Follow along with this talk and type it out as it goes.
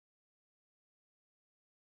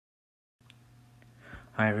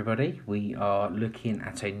Hi everybody, we are looking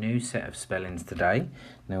at a new set of spellings today.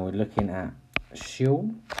 Now we're looking at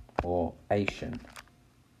shul or Asian,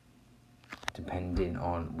 depending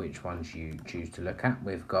on which ones you choose to look at.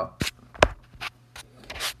 We've got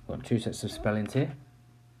two sets of spellings here.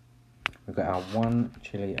 We've got our one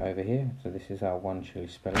chili over here, so this is our one chili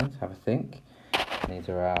spellings. Have a think. These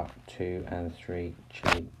are our 2 and 3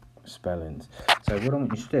 chili spellings. So what I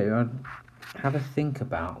want you to do, have a think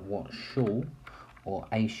about what shul or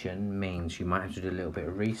Asian means. You might have to do a little bit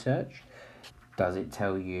of research. Does it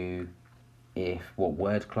tell you what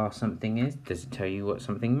word class something is? Does it tell you what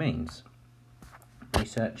something means?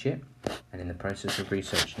 Research it, and in the process of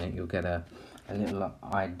researching it, you'll get a little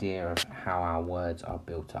idea of how our words are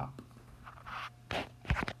built up.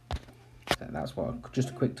 So that's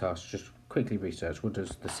just a quick task. Just quickly research, what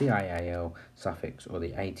does the CIAL suffix or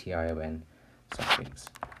the ATION suffix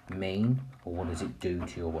mean, or what does it do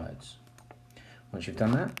to your words? Once you've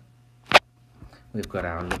done that, we've got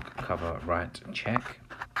our look, cover, write, check.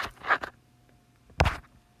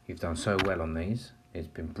 You've done so well on these. It's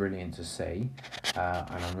been brilliant to see, and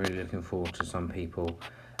I'm really looking forward to some people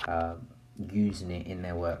using it in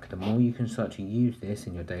their work. The more you can start to use this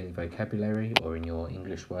in your daily vocabulary or in your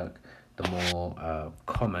English work, the more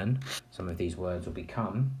common some of these words will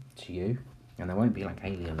become to you, and they won't be like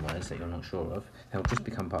alien words that you're not sure of. They'll just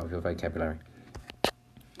become part of your vocabulary.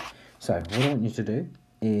 So what I want you to do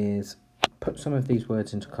is put some of these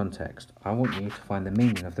words into context. I want you to find the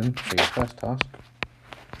meaning of them. So your first task,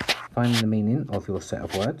 find the meaning of your set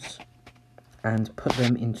of words and put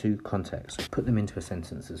them into context. So put them into a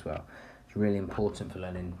sentence as well. It's really important for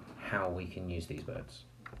learning how we can use these words.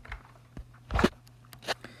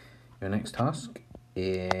 Your next task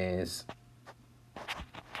is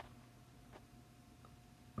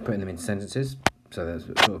putting them into sentences. So that's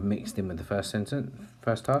sort of mixed in with the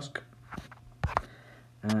first task.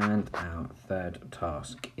 And our third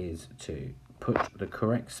task is to put the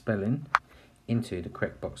correct spelling into the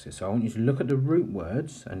correct boxes. So I want you to look at the root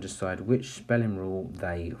words and decide which spelling rule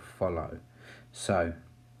they follow. So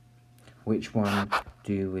which one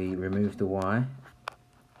do we remove the Y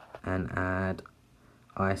and add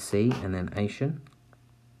IC and then Asian?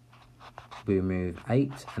 We remove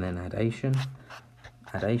 8 and then add Asian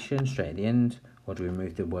straight at the end, or do we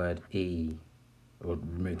remove the word E, or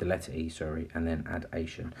remove the letter E, sorry, and then add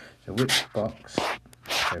Asian? So which box?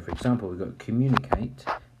 So for example, we've got communicate.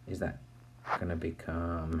 Is that going to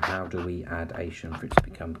become, how do we add Asian for it to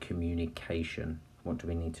become communication? What do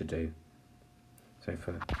we need to do? So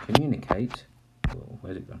for communicate,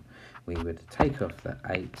 where's it gone? We would take off the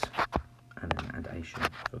 8 and then add Asian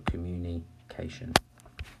for communication.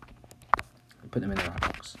 Put them in the right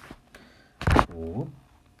box. Ooh.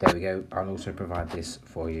 There we go. I'll also provide this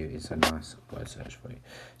for you. It's a nice word search for you.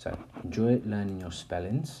 So enjoy learning your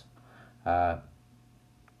spellings.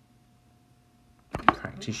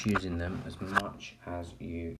 Practice using them as much as you